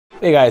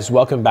Hey guys,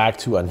 welcome back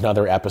to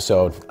another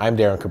episode. I'm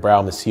Darren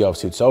Cabral, I'm the CEO of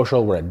Suit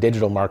Social. We're a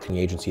digital marketing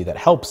agency that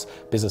helps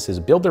businesses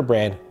build their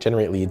brand,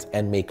 generate leads,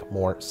 and make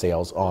more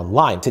sales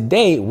online.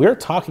 Today, we're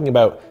talking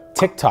about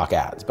TikTok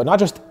ads, but not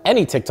just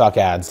any TikTok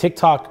ads,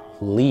 TikTok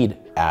lead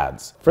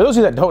ads. For those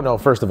of you that don't know,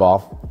 first of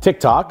all,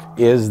 TikTok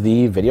is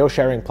the video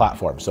sharing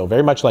platform. So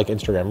very much like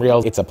Instagram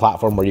Reels, it's a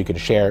platform where you can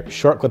share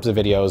short clips of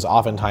videos,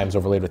 oftentimes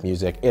overlaid with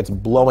music. It's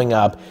blowing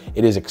up.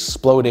 It is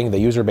exploding. The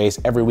user base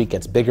every week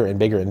gets bigger and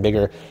bigger and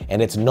bigger.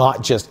 And it's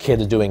not just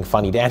kids doing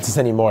funny dances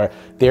anymore.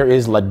 There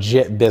is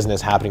legit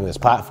business happening in this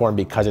platform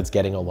because it's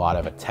getting a lot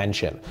of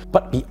attention.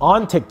 But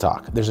beyond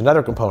TikTok, there's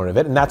another component of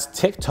it, and that's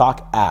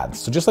TikTok ads.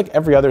 So just like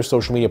every other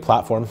social media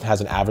platform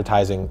has an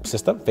advertising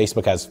system,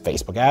 Facebook has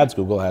Facebook ads,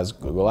 Google has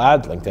Google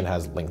ads, LinkedIn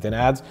has LinkedIn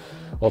ads.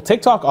 Well,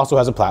 TikTok also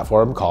has a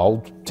platform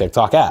called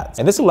TikTok ads.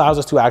 And this allows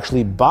us to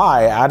actually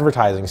buy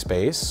advertising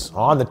space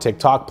on the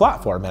TikTok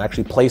platform and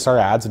actually place our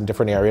ads in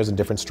different areas and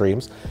different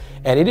streams.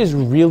 And it is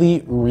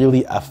really,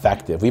 really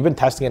effective. We've been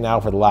testing it now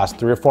for the last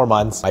 3 or 4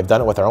 months. I've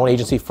done it with our own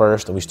agency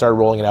first, and we started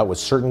rolling it out with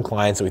certain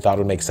clients that we thought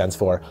would make sense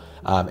for.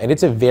 And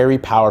it's a very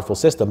powerful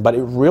system, but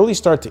it really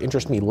started to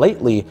interest me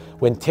lately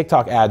when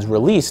TikTok ads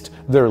released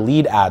their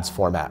lead ads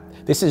format.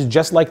 This is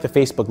just like the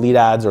Facebook lead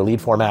ads or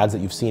lead form ads that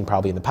you've seen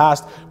probably in the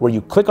past, where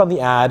you click on the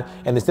ad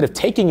and instead of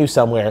taking you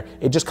somewhere,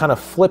 it just kind of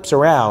flips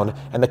around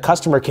and the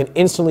customer can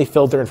instantly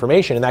filter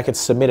information and that gets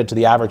submitted to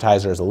the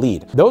advertiser as a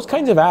lead. Those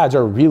kinds of ads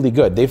are really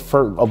good. They've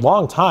for a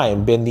long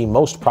time been the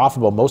most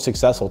profitable, most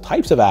successful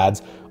types of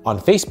ads on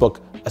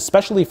Facebook,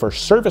 especially for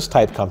service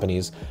type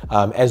companies,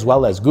 as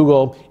well as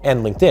Google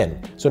and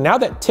LinkedIn. So now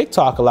that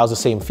TikTok allows the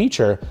same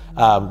feature,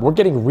 we're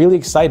getting really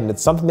excited.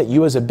 It's something that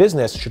you as a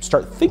business should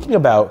start thinking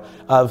about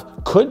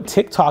of, could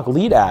TikTok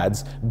lead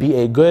ads be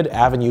a good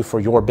avenue for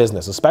your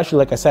business? Especially,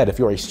 like I said, if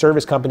you're a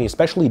service company,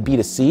 especially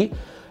B2C,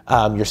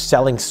 you're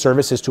selling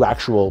services to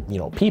actual,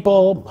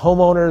 people,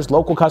 homeowners,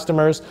 local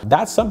customers.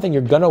 That's something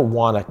you're gonna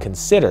wanna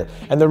consider.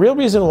 And the real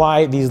reason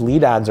why these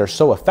lead ads are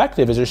so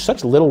effective is there's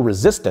such little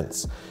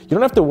resistance. You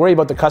don't have to worry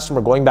about the customer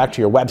going back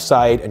to your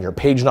website and your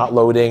page not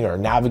loading or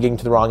navigating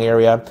to the wrong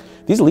area.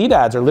 These lead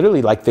ads are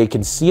literally like, they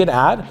can see an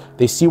ad,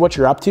 they see what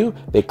you're up to,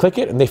 they click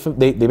it, and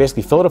they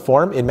basically fill out a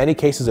form. In many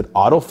cases, it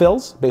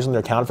auto-fills based on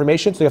their account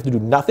information, so you have to do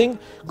nothing,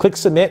 click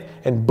submit,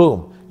 and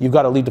boom, you've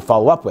got a lead to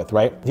follow up with,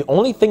 right? The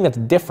only thing that's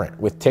different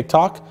with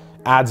TikTok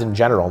ads in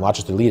general, not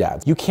just the lead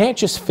ads, you can't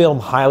just film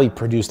highly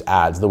produced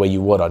ads the way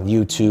you would on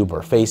YouTube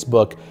or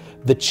Facebook.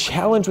 The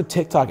challenge with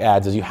TikTok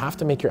ads is you have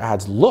to make your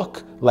ads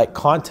look like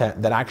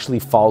content that actually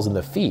falls in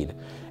the feed.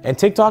 And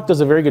TikTok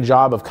does a very good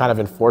job of kind of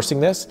enforcing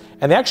this,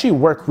 and they actually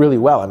work really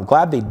well. I'm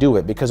glad they do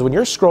it, because when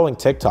you're scrolling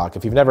TikTok,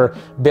 if you've never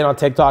been on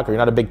TikTok or you're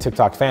not a big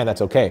TikTok fan,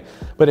 that's okay.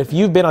 But if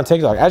you've been on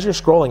TikTok, as you're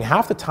scrolling,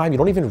 half the time you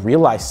don't even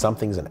realize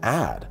something's an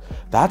ad.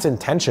 That's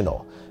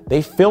intentional.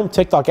 They film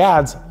TikTok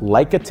ads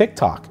like a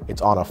TikTok.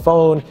 It's on a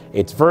phone,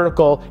 it's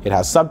vertical, it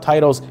has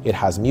subtitles, it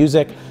has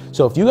music.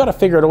 So if you gotta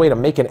figure out a way to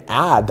make an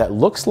ad that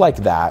looks like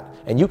that,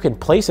 and you can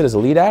place it as a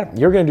lead ad,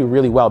 you're gonna do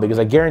really well, because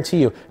I guarantee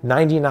you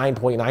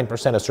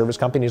 99.9% of service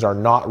companies are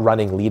not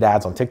running lead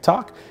ads on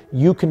TikTok.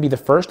 You can be the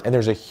first, and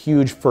there's a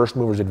huge first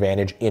mover's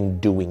advantage in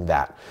doing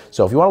that.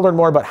 So if you wanna learn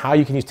more about how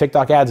you can use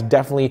TikTok ads,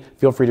 definitely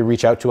feel free to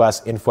reach out to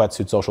us,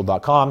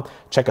 info@suitsocial.com.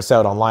 Check us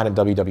out online at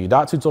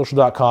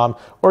www.suitsocial.com,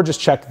 or just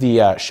check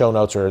the show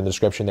notes or in the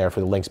description there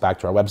for the links back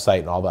to our website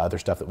and all the other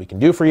stuff that we can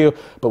do for you.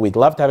 But we'd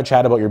love to have a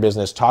chat about your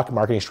business, talk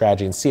marketing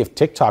strategy, and see if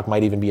TikTok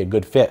might even be a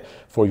good fit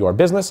for your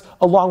business,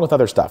 along with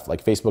other stuff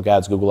like Facebook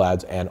ads, Google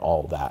ads, and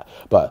all that.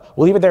 But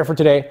we'll leave it there for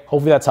today.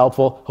 Hopefully that's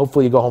helpful.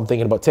 Hopefully you go home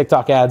thinking about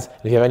TikTok ads.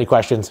 And if you have any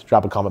questions,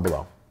 drop a comment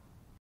below.